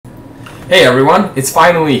Hey everyone, it's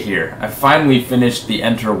finally here. I finally finished the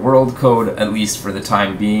Enter World code, at least for the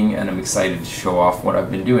time being, and I'm excited to show off what I've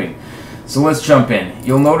been doing. So let's jump in.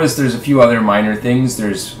 You'll notice there's a few other minor things.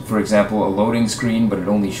 There's, for example, a loading screen, but it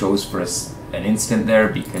only shows for an instant there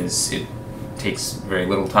because it takes very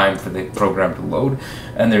little time for the program to load.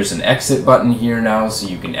 And there's an exit button here now, so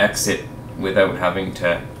you can exit without having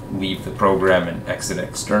to leave the program and exit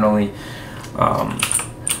externally.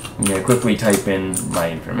 I'm going to quickly type in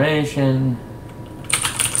my information.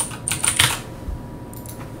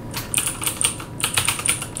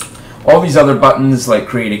 All these other buttons like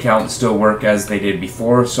create account still work as they did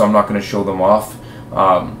before, so I'm not going to show them off.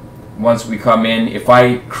 Once we come in, if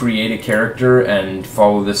I create a character and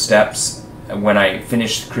follow the steps, when I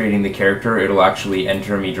finish creating the character, it'll actually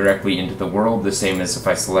enter me directly into the world, the same as if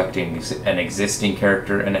I select an existing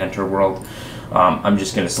character and enter world. I'm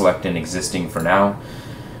just going to select an existing for now.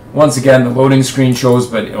 Once again, the loading screen shows,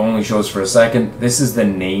 but it only shows for a second. This is the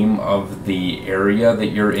name of the area that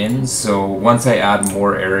you're in, so once I add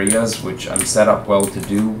more areas, which I'm set up well to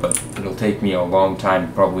do, but it'll take me a long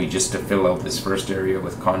time probably just to fill out this first area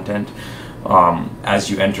with content.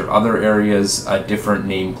 As you enter other areas, a different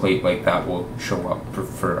nameplate like that will show up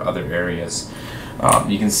for other areas.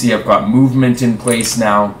 You can see I've got movement in place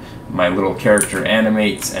now. My little character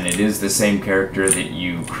animates, and it is the same character that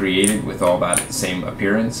you created with all that same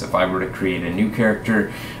appearance. If I were to create a new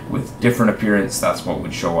character with different appearance, that's what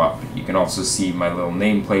would show up. You can also see my little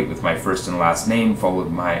nameplate with my first and last name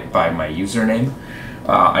followed by my username.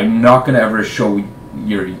 I'm not going to ever show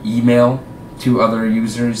your email to other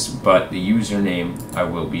users, but the username I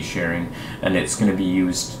will be sharing, and it's going to be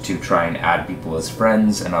used to try and add people as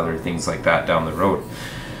friends and other things like that down the road.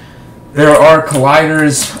 There are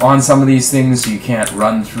colliders on some of these things, so you can't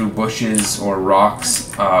run through bushes or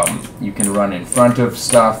rocks. You can run in front of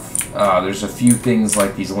stuff. There's a few things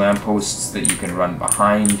like these lampposts that you can run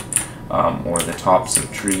behind, or the tops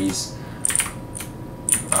of trees.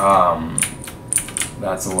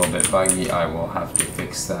 That's a little bit buggy. I will have to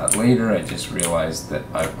fix that later. I just realized that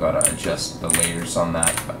I've got to adjust the layers on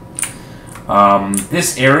that. But,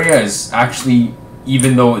 this area is actually,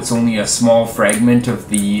 even though it's only a small fragment of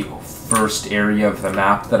the first area of the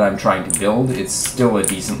map that I'm trying to build, it's still a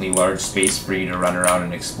decently large space for you to run around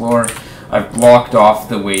and explore. I've blocked off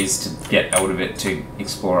the ways to get out of it to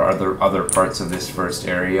explore other parts of this first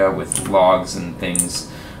area with logs and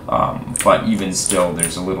things, but even still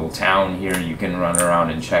there's a little town here you can run around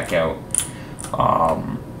and check out,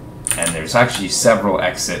 and there's actually several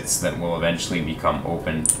exits that will eventually become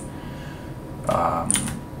open.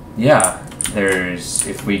 Yeah, there's,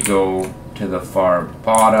 if we go to the far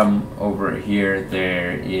bottom over here,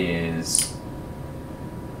 there is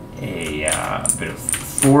a bit of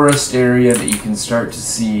forest area that you can start to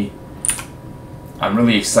see. I'm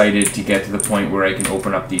really excited to get to the point where I can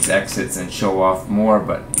open up these exits and show off more,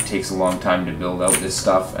 but it takes a long time to build out this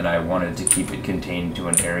stuff, and I wanted to keep it contained to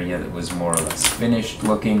an area that was more or less finished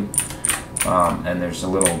looking. And there's a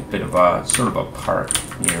little bit of a sort of a park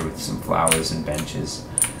here with some flowers and benches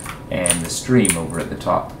and the stream over at the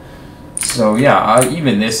top. So yeah,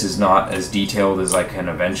 even this is not as detailed as I can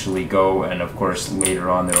eventually go, and of course later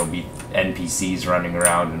on there will be NPCs running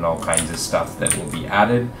around and all kinds of stuff that will be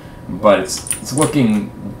added, but it's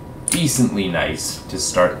looking decently nice to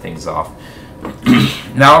start things off.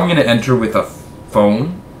 Now I'm going to enter with a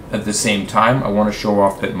phone at the same time. I want to show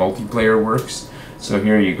off that multiplayer works, so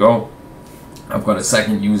here you go. I've got a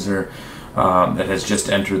second user that has just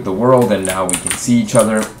entered the world, and now we can see each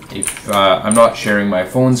other. If I'm not sharing my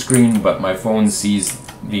phone screen, but my phone sees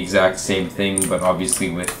the exact same thing, but obviously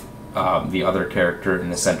with the other character in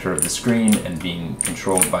the center of the screen and being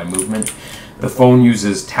controlled by movement. The phone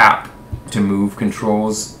uses tap to move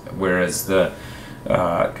controls, whereas the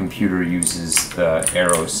computer uses the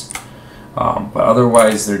arrows. But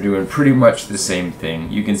otherwise they're doing pretty much the same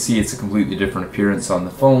thing. You can see it's a completely different appearance on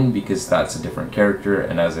the phone because that's a different character,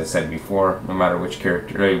 and as I said before, no matter which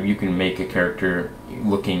character, you can make a character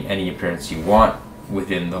looking any appearance you want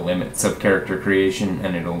within the limits of character creation,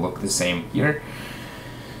 and it'll look the same here.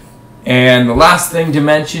 And the last thing to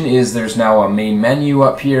mention is there's now a main menu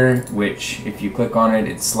up here, which if you click on it,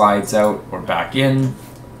 it slides out or back in.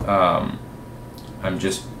 I'm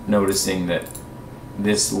just noticing that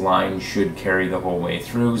this line should carry the whole way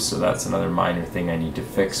through, so that's another minor thing I need to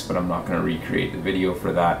fix, but I'm not going to recreate the video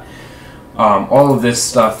for that. All of this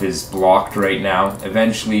stuff is blocked right now.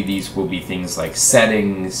 Eventually these will be things like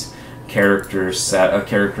settings, character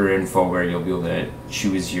info, where you'll be able to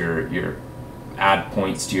choose your add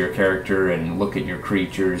points to your character and look at your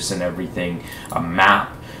creatures and everything, a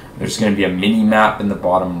map, There's going to be a mini map in the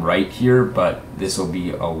bottom right here, but this will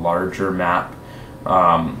be a larger map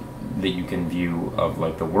that you can view of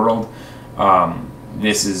like the world.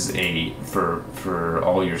 This is for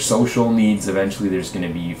all your social needs. Eventually there's going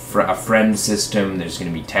to be a friend system, there's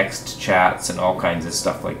going to be text chats and all kinds of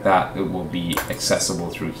stuff like that. It will be accessible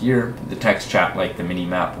through here. The text chat, like the mini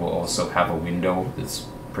map, will also have a window that's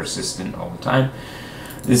persistent all the time.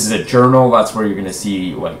 This is a journal. That's where you're going to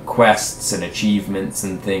see like quests and achievements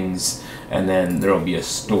and things, and then there will be a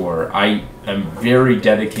store. I am very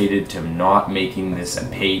dedicated to not making this a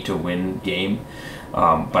pay-to-win game.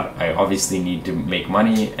 But I obviously need to make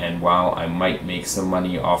money, and while I might make some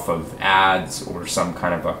money off of ads or some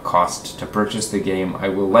kind of a cost to purchase the game, I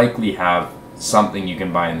will likely have something you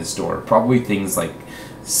can buy in the store. Probably things like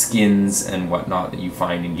skins and whatnot that you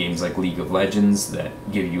find in games like League of Legends that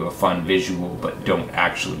give you a fun visual but don't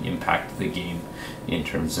actually impact the game in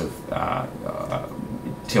terms of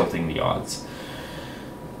tilting the odds.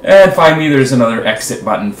 And finally, there's another exit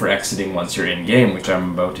button for exiting once you're in game, which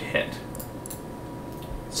I'm about to hit.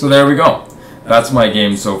 So there we go. That's my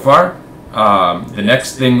game so far. The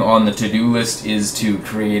next thing on the to-do list is to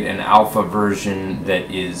create an alpha version that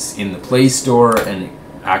is in the Play Store and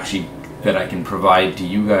actually that I can provide to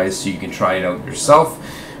you guys so you can try it out yourself,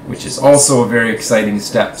 which is also a very exciting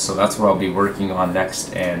step. So that's what I'll be working on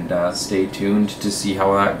next, and stay tuned to see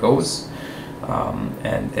how that goes.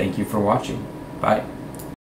 And thank you for watching. Bye.